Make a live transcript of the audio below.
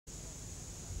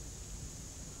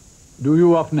Do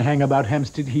you often hang about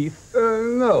Hampstead Heath?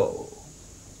 No.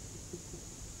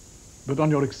 But on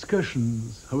your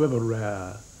excursions, however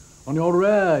rare, on your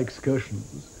rare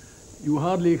excursions, you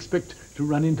hardly expect to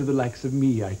run into the likes of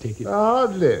me, I take it.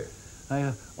 Hardly.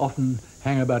 I often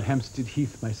hang about Hampstead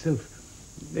Heath myself,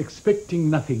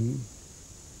 expecting nothing.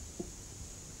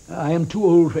 I am too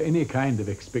old for any kind of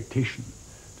expectation.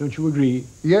 Don't you agree?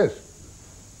 Yes.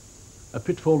 A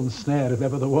pitfall and snare, if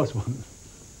ever there was one.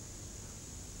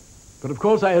 But of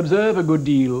course I observe a good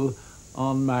deal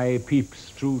on my peeps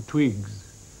through twigs.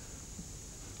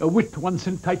 A wit once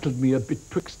entitled me a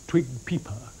betwixt twig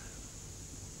peeper.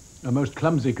 A most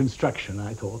clumsy construction,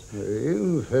 I thought.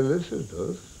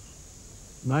 Infelicitous.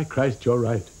 My Christ, you're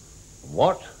right.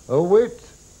 What? A wit?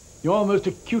 You're most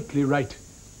acutely right.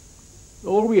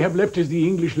 All we have left is the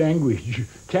English language.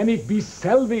 Can it be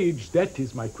salvaged? That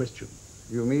is my question.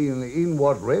 You mean in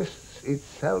what rests its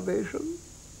salvation?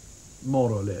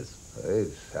 More or less.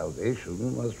 Its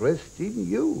salvation must rest in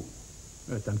you.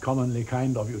 It's uncommonly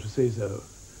kind of you to say so.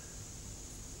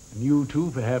 And you too,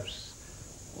 perhaps,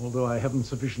 although I haven't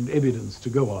sufficient evidence to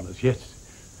go on as yet.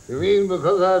 You mean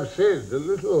because I've said a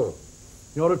little?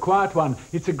 You're a quiet one.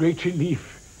 It's a great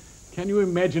relief. Can you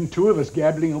imagine two of us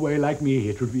gabbling away like me?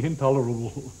 It would be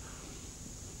intolerable.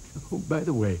 Oh, by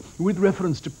the way, with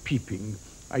reference to peeping,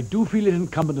 I do feel it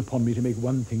incumbent upon me to make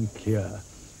one thing clear.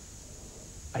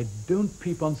 I don't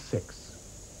peep on sex.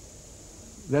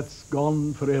 That's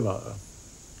gone forever.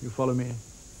 You follow me?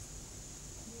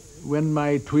 When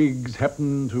my twigs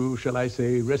happen to, shall I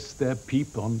say, rest their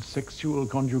peep on sexual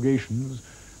conjugations,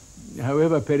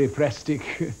 however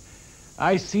periphrastic,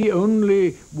 I see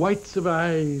only whites of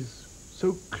eyes,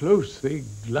 so close they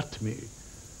glut me.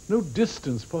 No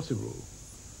distance possible.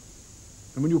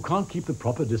 And when you can't keep the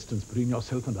proper distance between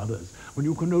yourself and others, when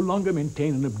you can no longer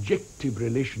maintain an objective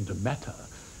relation to matter,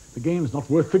 the game's not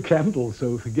worth the candle,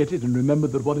 so forget it and remember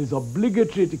that what is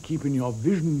obligatory to keep in your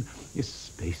vision is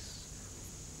space.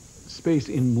 Space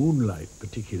in moonlight,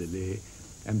 particularly,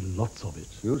 and lots of it.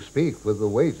 You speak with the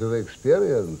weight of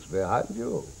experience behind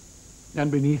you. And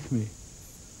beneath me.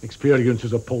 Experience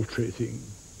is a paltry thing.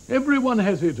 Everyone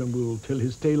has it and will tell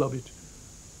his tale of it.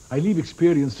 I leave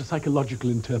experience to psychological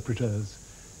interpreters,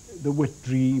 the wet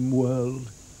dream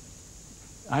world.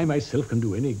 I myself can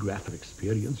do any graph of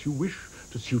experience you wish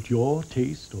to suit your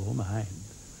taste or mine.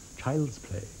 Child's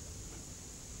play.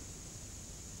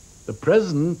 The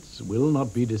present will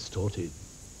not be distorted.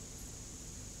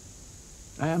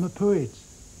 I am a poet.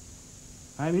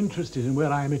 I am interested in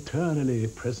where I am eternally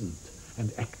present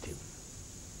and active.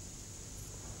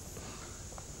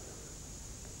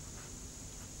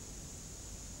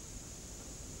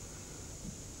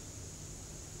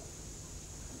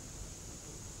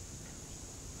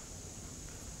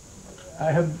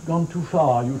 I have gone too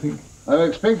far, you think? I'm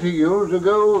expecting you to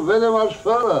go very much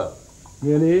further.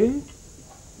 Really?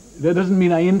 That doesn't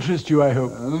mean I interest you, I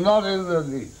hope. Not in the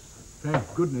least.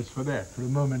 Thank goodness for that. For a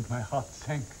moment, my heart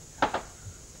sank.